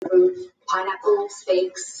pineapples,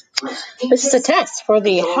 fakes. This is a test for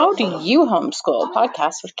the How Do You Homeschool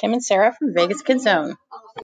podcast with Kim and Sarah from Vegas Kid Zone.